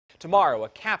Tomorrow, a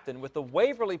captain with the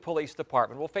Waverly Police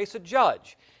Department will face a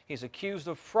judge. He's accused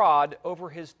of fraud over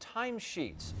his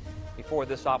timesheets. Before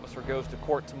this officer goes to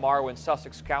court tomorrow in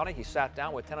Sussex County, he sat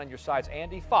down with 10 on Your Side's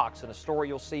Andy Fox in a story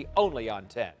you'll see only on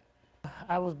 10.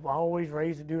 I was always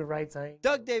raised to do the right thing.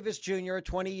 Doug Davis Jr., a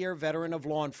 20-year veteran of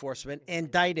law enforcement,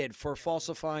 indicted for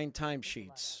falsifying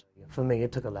timesheets. For me,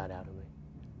 it took a lot out of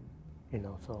me,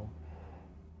 so.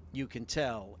 You can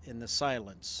tell in the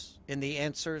silence, in the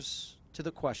answers to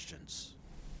the questions.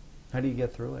 How do you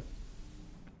get through it?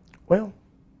 Well,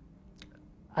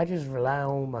 I just rely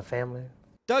on my family.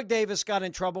 Doug Davis got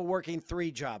in trouble working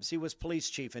 3 jobs. He was police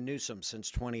chief in Newsom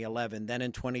since 2011. Then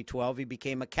in 2012, he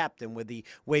became a captain with the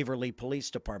Waverly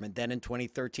Police Department. Then in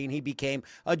 2013, he became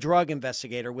a drug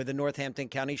investigator with the Northampton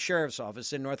County Sheriff's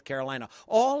Office in North Carolina,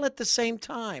 all at the same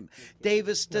time.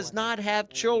 Davis does not have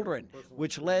children,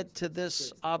 which led to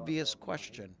this obvious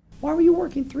question. Why were you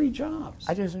working 3 jobs?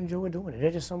 I just enjoy doing it.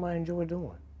 It's just something I enjoy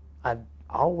doing. I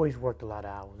always worked a lot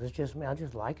of hours. It's just me. I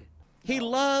just like it. He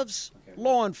loves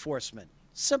law enforcement.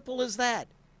 Simple as that.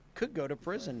 Could go to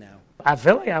prison now. I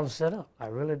feel like I was set up. I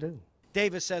really do.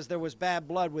 Davis says there was bad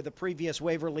blood with the previous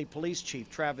Waverly police chief,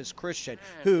 Travis Christian,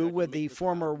 who, with the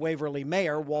former Waverly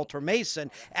mayor, Walter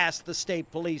Mason, asked the state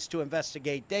police to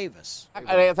investigate Davis.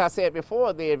 As I said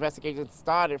before, the investigation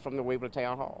started from the Waverly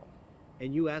Town Hall.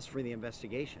 And you asked for the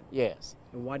investigation? Yes.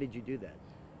 And why did you do that?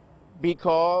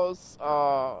 Because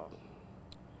of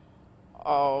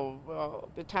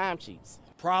the timesheets.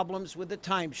 Problems with the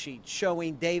timesheet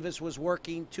showing Davis was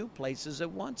working 2 places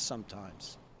at once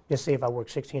sometimes. Just say if I work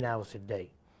 16 hours today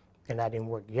and I didn't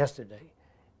work yesterday,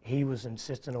 he was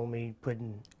insisting on me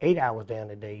putting 8 hours down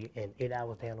today and 8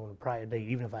 hours down on the prior day,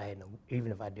 even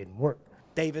if I didn't work.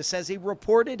 Davis says he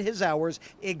reported his hours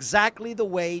exactly the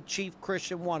way Chief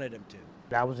Christian wanted him to.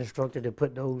 I was instructed to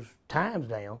put those times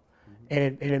down,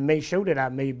 and it may show that I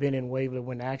may have been in Waverly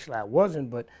when actually I wasn't,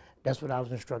 but that's what I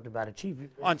was instructed by the chief.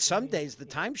 On some days, the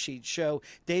timesheets show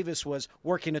Davis was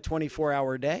working a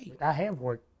 24-hour day. I have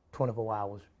worked 24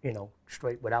 hours,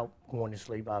 straight without going to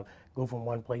sleep. I'll go from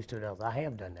one place to the other. I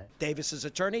have done that. Davis's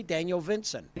attorney, Daniel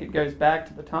Vinson. It goes back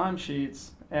to the timesheets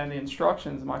and the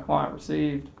instructions my client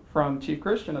received from Chief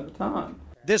Christian at the time.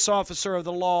 This officer of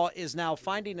the law is now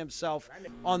finding himself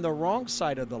on the wrong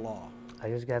side of the law. I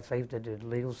just got faith that the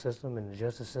legal system and the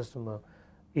justice system will,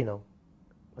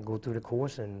 I'll go through the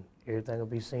course and everything will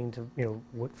be seen to,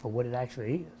 for what it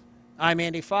actually is. I'm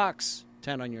Andy Fox,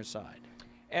 10 on Your Side.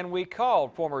 And we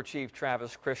called former Chief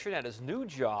Travis Christian at his new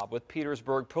job with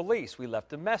Petersburg Police. We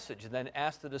left a message and then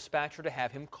asked the dispatcher to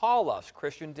have him call us.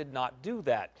 Christian did not do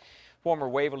that. Former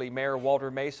Waverly Mayor Walter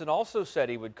Mason also said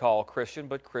he would call Christian,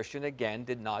 but Christian again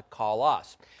did not call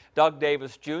us. Doug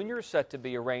Davis Jr. set to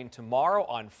be arraigned tomorrow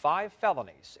on 5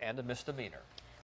 felonies and a misdemeanor.